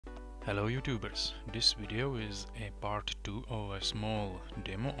Hello YouTubers, this video is a part 2 of a small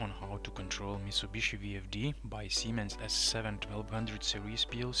demo on how to control Mitsubishi VFD by Siemens S7-1200 series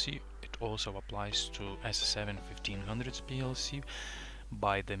PLC. It also applies to S7-1500 PLC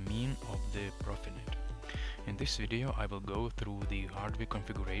by the mean of the PROFINET. In this video I will go through the hardware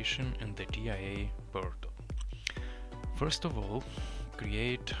configuration in the TIA Portal. First of all,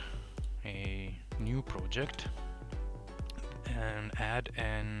 create a new project and add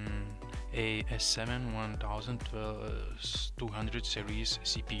a S7-1200 series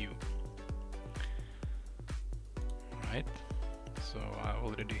CPU. Right, so I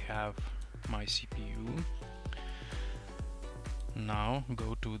already have my CPU. Now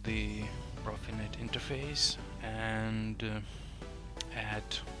go to the PROFINET interface and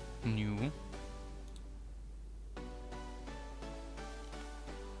add new.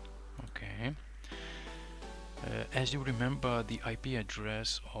 Okay. As you remember, the IP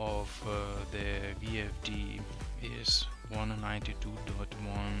address of the VFD is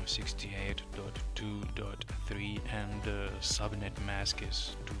 192.168.2.3 and subnet mask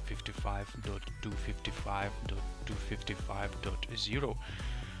is 255.255.255.0.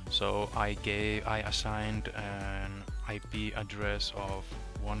 So I assigned an IP address of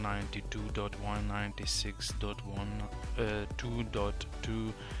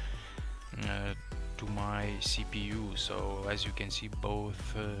 192.196.2.2 to my CPU. So as you can see,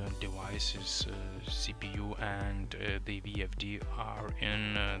 both devices, CPU and the VFD, are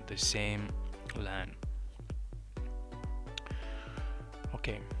in the same LAN.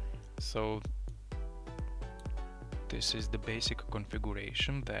 Okay, so this is the basic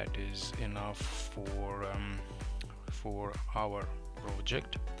configuration that is enough for our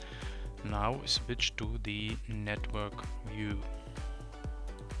project. Now switch to the network view.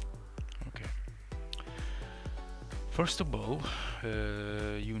 First of all,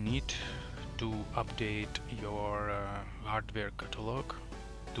 you need to update your hardware catalog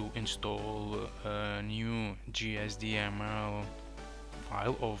to install a new GSDML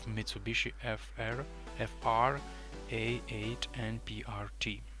file of Mitsubishi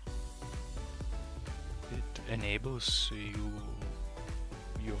FR-A8NPRT. It enables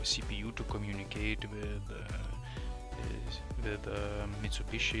your CPU to communicate with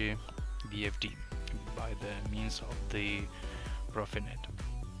Mitsubishi VFD by the means of the PROFINET.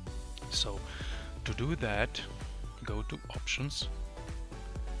 So to do that, go to Options,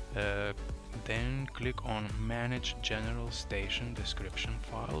 then click on Manage General Station Description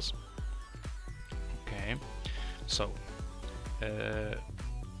Files. Okay, so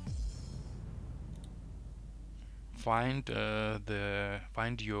find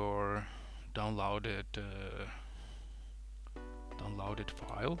your downloaded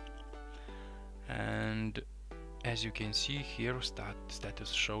file. And as you can see here,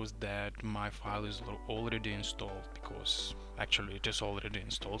 status shows that my file is already installed, because actually it is already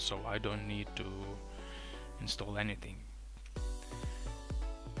installed, so I don't need to install anything.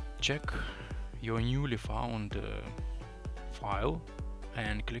 Check your newly found file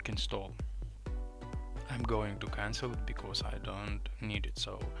and click Install. I'm going to cancel it because I don't need it.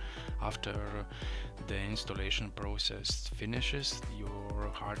 So after the installation process finishes,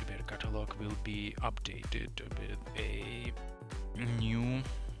 your hardware catalog will be updated with a new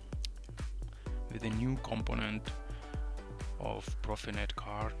component of PROFINET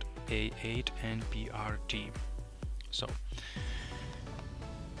card A8NPRT. So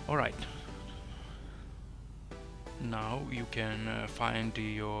alright, now you can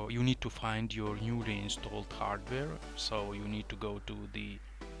you need to find your newly installed hardware. So you need to go to the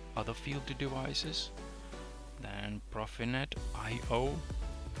other field devices, then PROFINET IO,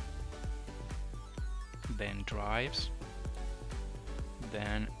 then drives,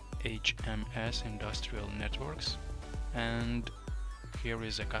 then HMS Industrial Networks, and here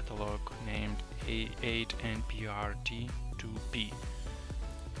is a catalog named A8NPRT-2P.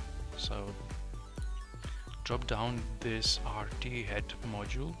 So drop down this RT head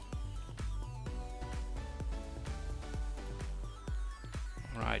module.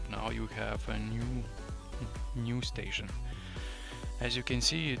 Right, now you have a new station. As you can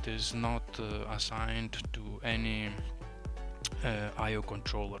see, it is not assigned to any IO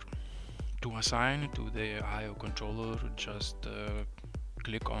controller. To assign to the IO controller, just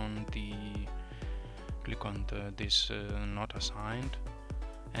click on this not assigned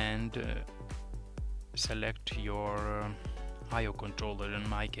and select your IO controller. In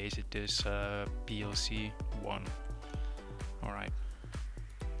my case it is PLC 1. Alright,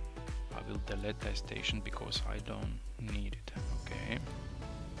 I will delete that station because I don't need it. Okay,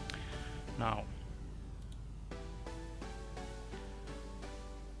 now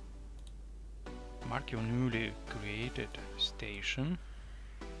mark your newly created station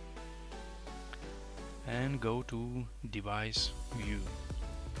and go to device view.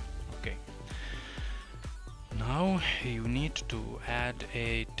 Okay, now you need to add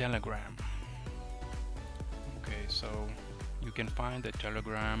a telegram. Okay, so you can find the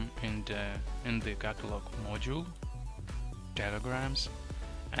telegram in the catalog module telegrams,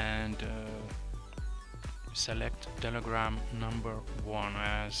 and select telegram number 1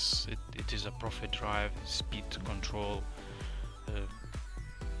 as it is a profit drive speed control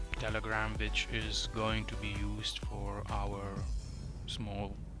telegram which is going to be used for our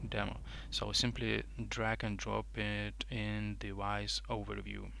small demo. So simply drag and drop it in device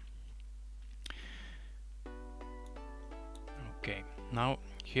overview. Okay, now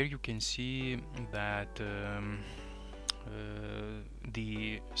here you can see that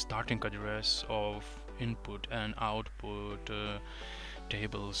the starting address of input and output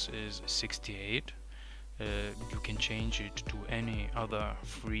tables is 68. You can change it to any other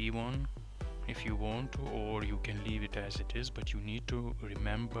free one if you want to, or you can leave it as it is, but you need to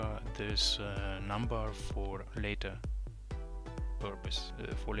remember this number for later purpose,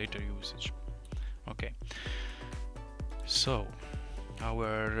 for later usage. Okay, so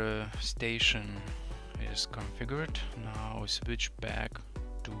our station is configured. Now switch back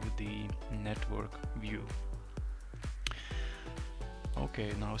to the network view.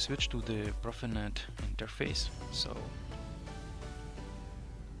 Okay, now switch to the PROFINET interface. So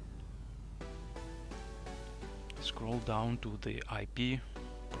scroll down to the IP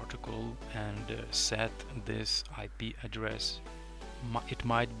protocol and set this IP address. It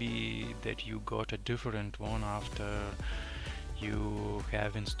might be that you got a different one after you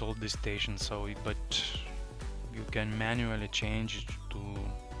have installed this station, so but you can manually change it to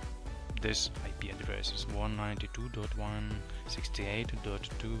this IP address is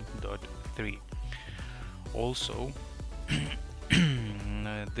 192.168.2.3. Also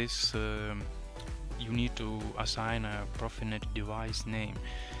this you need to assign a PROFINET device name.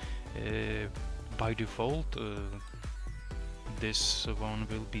 By default this one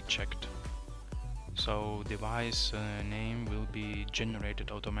will be checked, so device name will be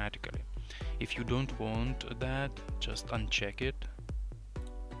generated automatically. If you don't want that, just uncheck it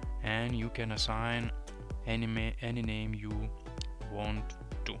and you can assign any name you want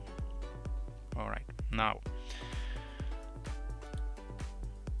to. Alright, now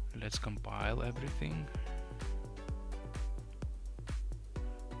let's compile everything.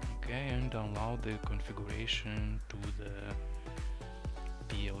 Okay, and download the configuration to the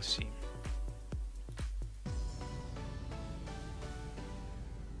PLC.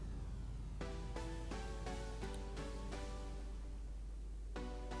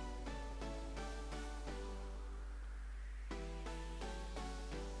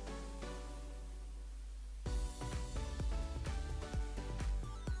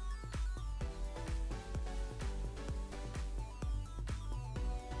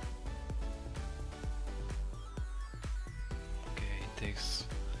 Takes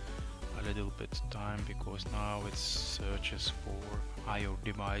a little bit time because now it searches for IO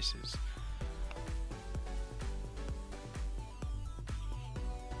devices.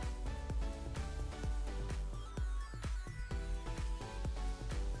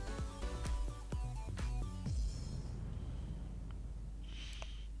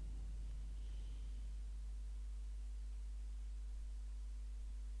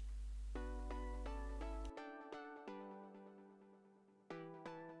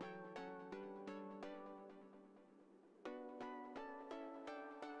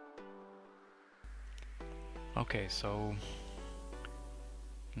 Okay, so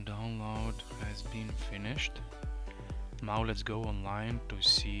download has been finished. Now let's go online to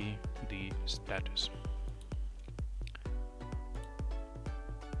see the status.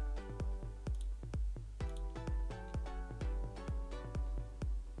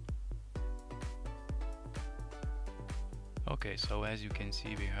 Okay, so as you can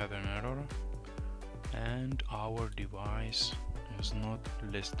see we have an error and our device is not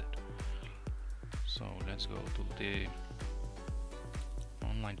listed. So let's go to the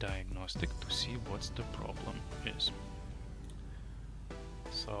online diagnostic to see what's the problem is.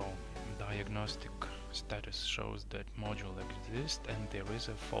 So diagnostic status shows that module exists and there is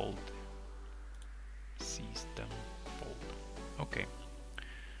a fault. System fault. Okay.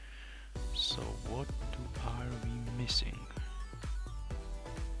 So what are we missing?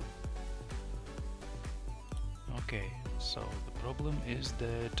 Okay, so the problem is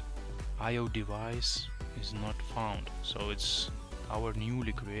that IO device is not found, so it's our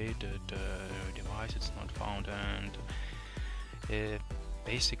newly created device, it's not found, and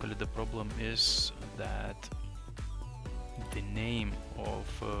Basically the problem is that the name of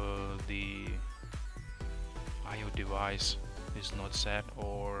the IO device is not set,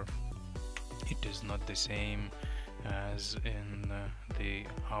 or it is not the same as in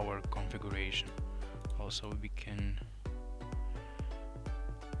our configuration. Also we can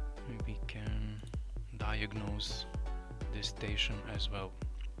diagnose this station as well.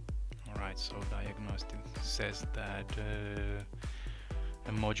 Alright, so Diagnostics says that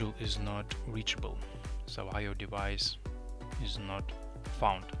a module is not reachable, so IO device is not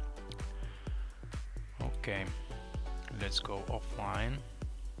found. Okay, let's go offline.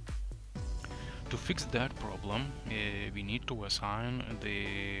 To fix that problem, we need to assign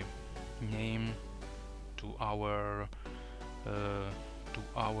the name to our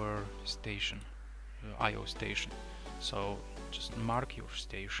station, IO station. So just mark your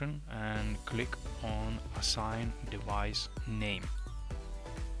station and click on Assign Device Name.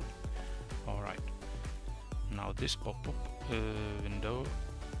 Alright, now this pop-up window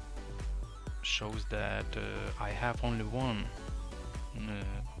shows that I have only one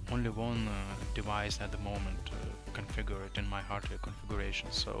device at the moment configured in my hardware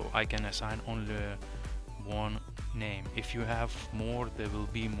configuration, so I can assign only one name. If you have more, there will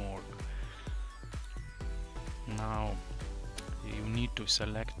be more. Now you need to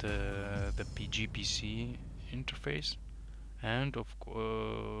select the PGPC interface and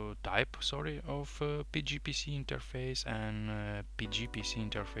type of PGPC interface and PGPC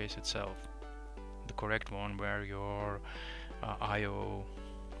interface itself, the correct one where your IO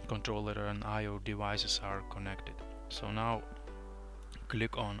controller and IO devices are connected. So now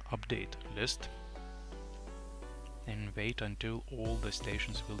click on Update List and wait until all the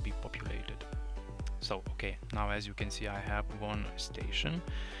stations will be populated. So okay, now as you can see I have one station,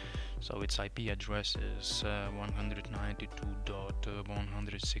 so its IP address is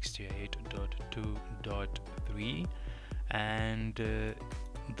 192.168.2.3 and the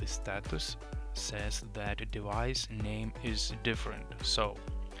status says that device name is different. So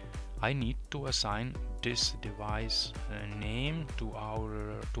I need to assign this device name to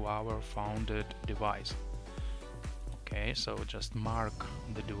our founded device. Okay, so just mark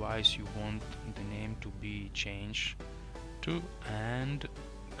the device you want the name to be changed to and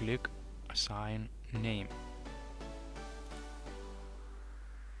click Assign Name.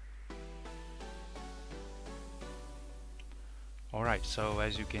 Alright, so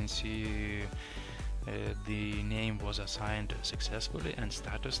as you can see the name was assigned successfully and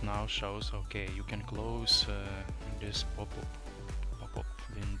status now shows okay. You can close this pop-up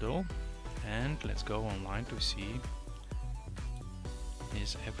window and let's go online to see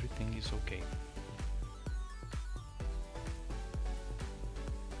if everything is okay.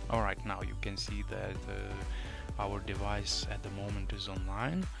 Alright, now you can see that our device at the moment is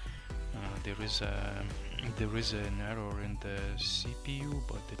online. There is an error in the CPU,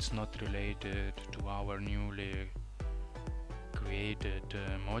 but it's not related to our newly created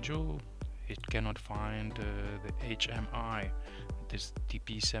module. It cannot find the HMI, this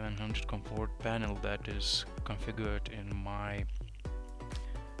TP700 comfort panel that is configured in my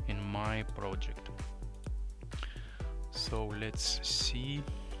project. So let's see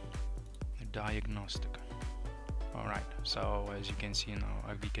the diagnostic. Alright, so as you can see now,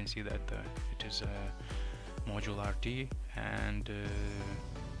 we can see that it is a module RT and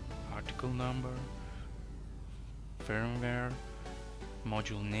article number, firmware,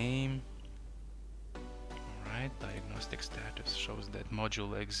 module name. Alright, diagnostic status shows that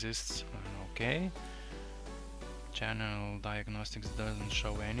module exists and okay. Channel diagnostics doesn't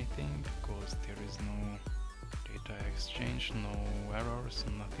show anything because there is no data exchange, no errors,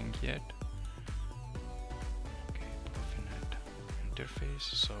 nothing yet. Okay, PROFINET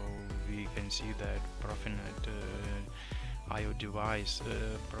interface, so we can see that PROFINET IO device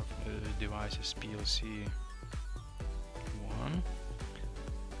devices PLC 1,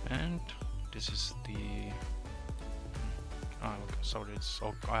 and this is the sorry, it's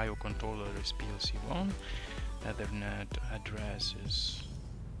IO controller is PLC 1. Ethernet address is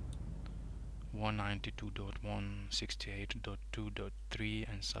 192.168.2.3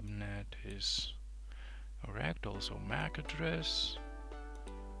 and subnet is correct. Also MAC address.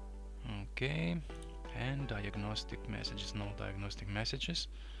 Okay, and diagnostic messages, no diagnostic messages,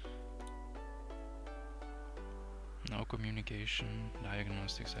 no communication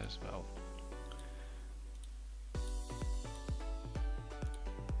diagnostics as well.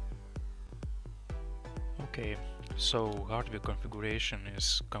 Okay, so hardware configuration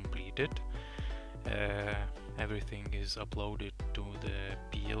is completed. Everything is uploaded to the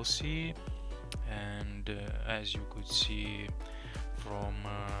PLC, and as you could see, from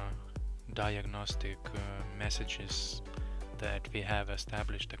diagnostic messages that we have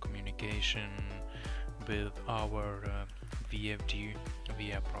established a communication with our VFD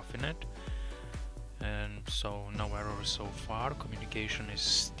via PROFINET, and so no errors so far. Communication is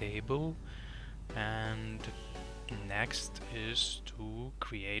stable, and next is to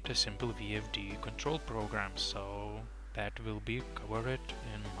create a simple VFD control program, so that will be covered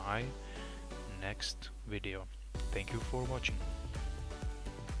in my next video. Thank you for watching.